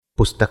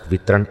पुस्तक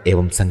वितरण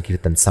एवं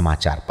संकीर्तन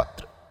समाचार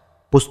पत्र।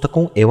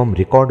 पुस्तकों एवं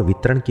रिकॉर्ड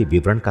वितरण के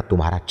विवरण का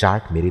तुम्हारा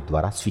चार्ट मेरे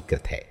द्वारा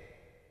स्वीकृत है,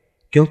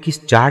 क्योंकि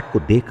इस चार्ट को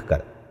देखकर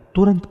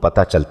तुरंत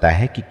पता चलता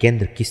है कि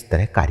केंद्र किस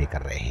तरह कार्य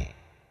कर रहे हैं।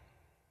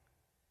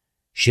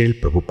 श्रील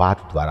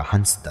प्रभुपाद द्वारा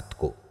हंस दत्त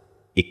को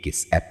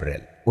 21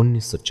 अप्रैल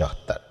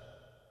 1974।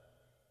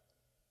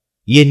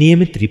 यह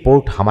नियमित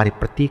रिपोर्ट हमारे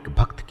प्रत्येक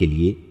भक्त के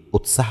लिए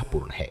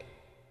उत्साहपूर्ण है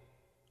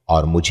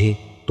और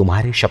मुझे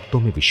तुम्हारे शब्दों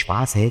में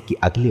विश्वास है कि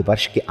अगले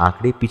वर्ष के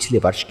आंकड़े पिछले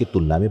वर्ष की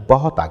तुलना में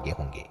बहुत आगे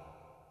होंगे।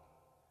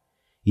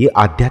 यह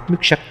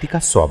आध्यात्मिक शक्ति का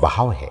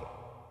स्वभाव है।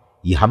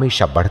 यह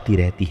हमेशा बढ़ती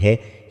रहती है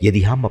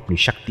यदि हम अपनी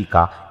शक्ति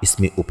का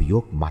इसमें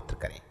उपयोग मात्र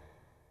करें।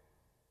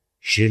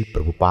 श्रील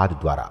प्रभुपाद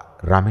द्वारा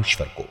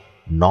रामेश्वर को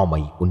 9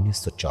 मई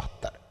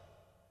 1974।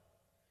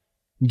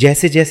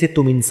 जैसे जैसे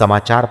तुम इन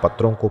समाचार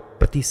पत्रों को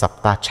प्रति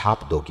सप्ताह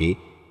छाप दोगे,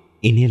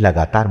 इन्हें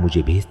लगातार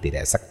मुझे भेजते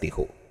रह सकते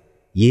हो।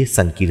 यह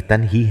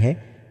संकीर्तन ही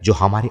है जो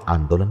हमारे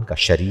आंदोलन का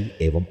शरीर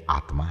एवं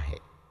आत्मा है।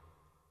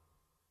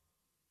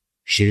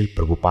 श्रील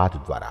प्रभुपाद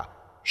द्वारा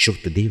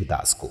शुक्तदेव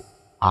दास को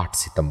 8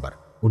 सितंबर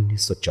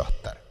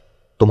 1974।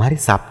 तुम्हारे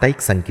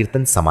साप्ताहिक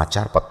संकीर्तन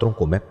समाचार पत्रों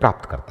को मैं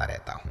प्राप्त करता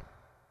रहता हूं।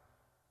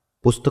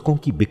 पुस्तकों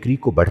की बिक्री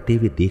को बढ़ते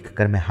हुए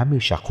देखकर मैं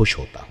हमेशा खुश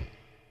होता हूं।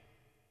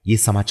 ये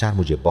समाचार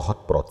मुझे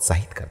बहुत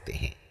प्रोत्साहित करते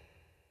हैं।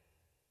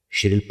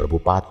 श्रील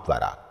प्रभुपाद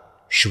द्वारा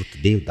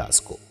शुक्तदेव दास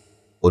को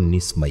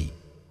 19 मई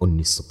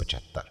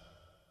 1975।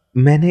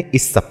 मैंने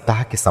इस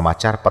सप्ताह के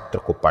समाचार पत्र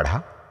को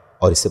पढ़ा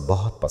और इसे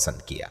बहुत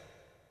पसंद किया।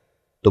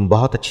 तुम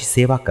बहुत अच्छी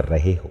सेवा कर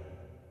रहे हो।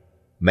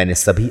 मैंने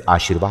सभी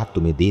आशीर्वाद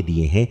तुम्हें दे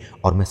दिए हैं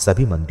और मैं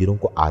सभी मंदिरों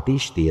को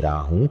आदेश दे रहा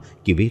हूं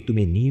कि वे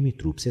तुम्हें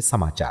नियमित रूप से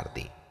समाचार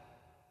दें।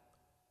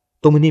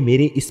 तुम उन्हें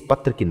मेरे इस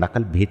पत्र की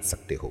नकल भेज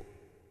सकते हो।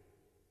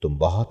 तुम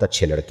बहुत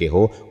अच्छे लड़के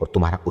हो और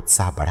तुम्हारा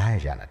उत्साह बढ़ाया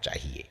जाना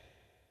चाहिए।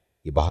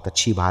 यह बहुत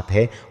अच्छी बात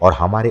है और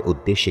हमारे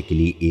उद्देश्य के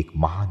लिए एक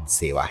महान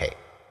सेवा है,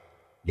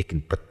 लेकिन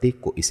प्रत्येक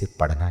को इसे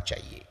पढ़ना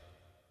चाहिए,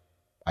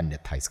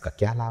 अन्यथा इसका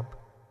क्या लाभ।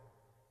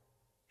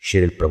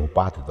 श्रील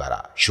प्रभुपाद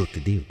द्वारा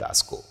शुक्तदेव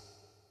दास को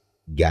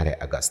 11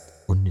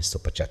 अगस्त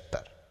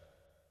 1975।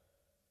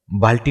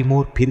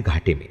 बाल्टीमोर फिर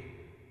घाटे में,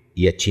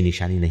 यह अच्छी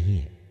निशानी नहीं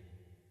है।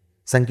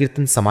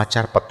 संकीर्तन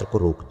समाचार पत्र को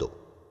रोक दो।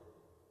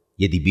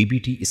 यदि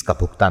बीबीटी इसका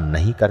भुगतान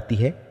नहीं करती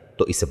है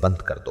तो इसे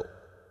बंद कर दो।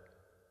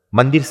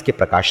 मंदिर इसके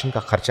प्रकाशन का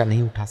खर्चा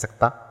नहीं उठा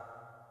सकता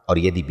और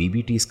यदि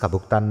बीबीटी इसका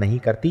भुगतान नहीं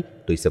करती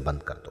तो इसे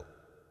बंद कर दो।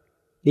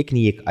 लेकिन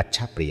यह एक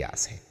अच्छा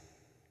प्रयास है।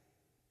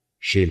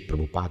 श्रील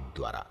प्रभुपाद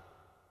द्वारा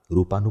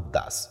रूपानुग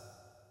दास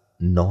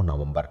 9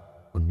 नवंबर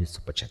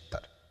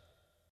 1975।